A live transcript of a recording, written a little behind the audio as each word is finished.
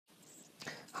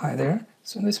Hi there.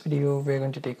 So in this video we're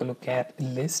going to take a look at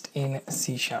list in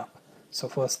C#. So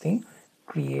first thing,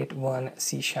 create one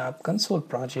C# console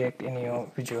project in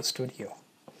your Visual Studio.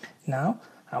 Now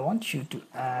I want you to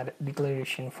add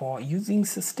declaration for using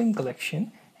system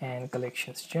collection and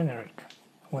collections generic.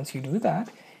 Once you do that,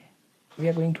 we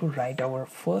are going to write our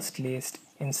first list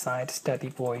inside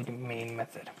static void main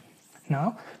method.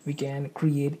 Now we can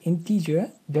create integer,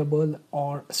 double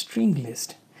or string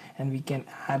list, and we can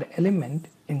add element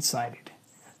inside it.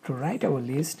 To write our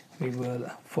list, we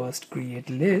will first create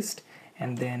list,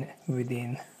 and then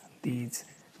within these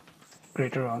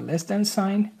greater or less than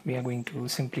sign, we are going to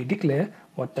simply declare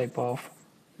what type of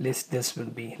list this will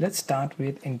be. Let's start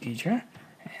with integer,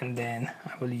 and then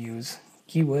I will use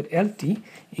keyword lt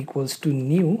equals to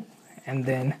new and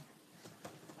then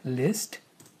list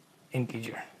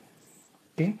integer.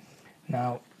 Okay,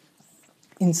 now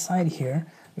inside here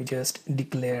we just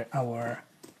declare our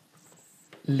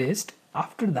list.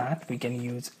 After that we can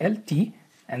use lt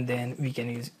and then we can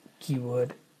use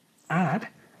keyword add,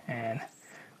 and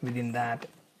within that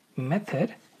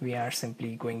method we are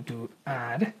simply going to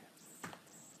add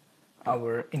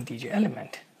our integer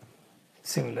element.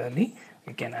 Similarly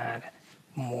we can add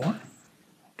more.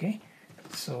 Okay,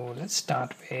 so let's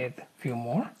start with few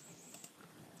more.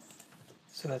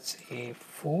 So let's say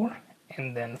 4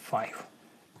 and then 5.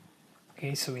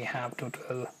 Okay, so we have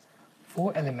total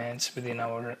 4 elements within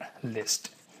our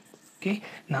list. Okay,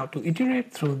 now to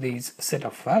iterate through these set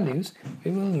of values,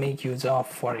 we will make use of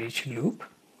for each loop,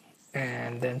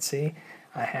 and then say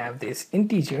I have this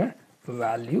integer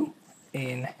value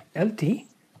in lt,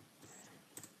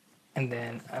 and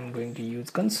then I'm going to use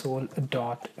console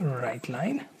dot write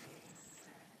line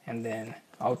and then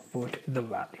output the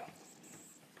value.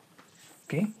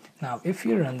 Okay, now if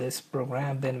you run this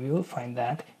program, then we will find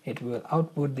that it will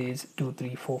output these 2,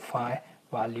 3, 4, 5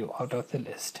 value out of the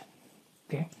list.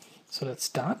 Okay, so let's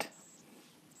start.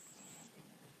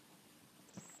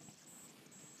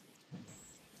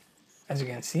 As you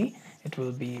can see, it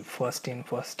will be first in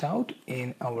first out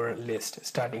in our list,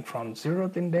 starting from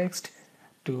 0th indexed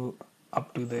to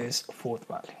up to this 4th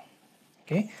value.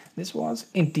 Okay, this was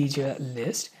integer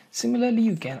list. Similarly,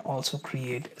 you can also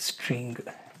create string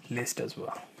list as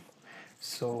well.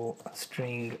 So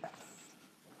string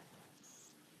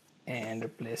and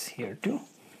replace here too.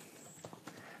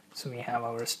 So we have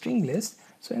our string list.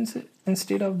 So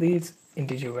instead of this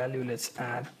integer value, let's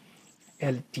add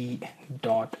lt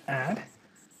dot add,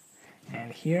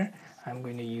 and here I'm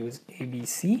going to use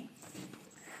abc.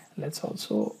 Let's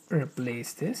also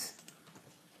replace this.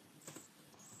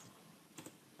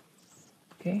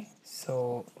 Okay,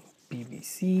 so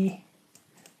pbc,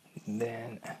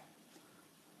 then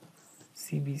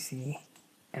cbc,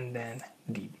 and then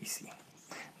dbc.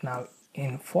 Now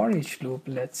in for each loop,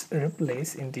 let's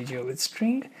replace integer with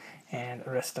string, and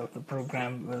rest of the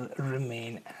program will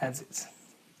remain as is.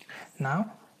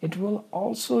 Now it will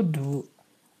also do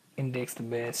index the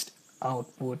best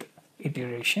output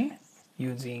iteration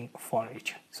using for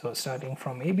each. So starting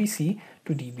from abc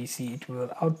to dbc, it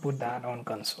will output that on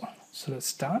console. So let's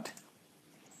start.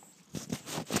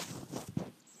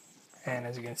 And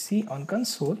as you can see on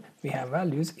console, we have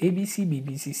values abc,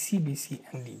 bbc, cbc,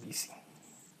 and dbc.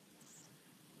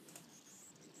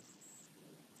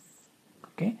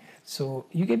 Okay, so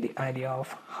you get the idea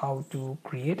of how to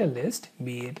create a list,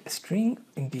 be it string,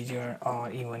 integer,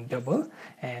 or even double,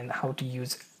 and how to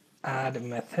use add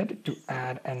method to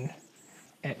add an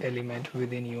element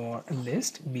within your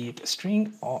list, be it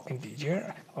string or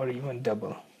integer or even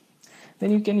double.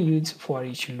 Then you can use for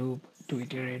each loop to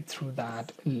iterate through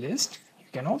that list. You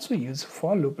can also use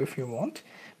for loop if you want,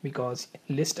 because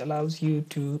list allows you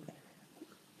to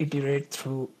iterate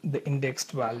through the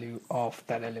indexed value of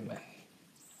that element.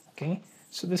 Okay,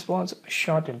 so this was a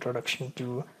short introduction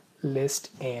to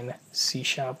list in C#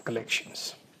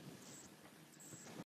 collections.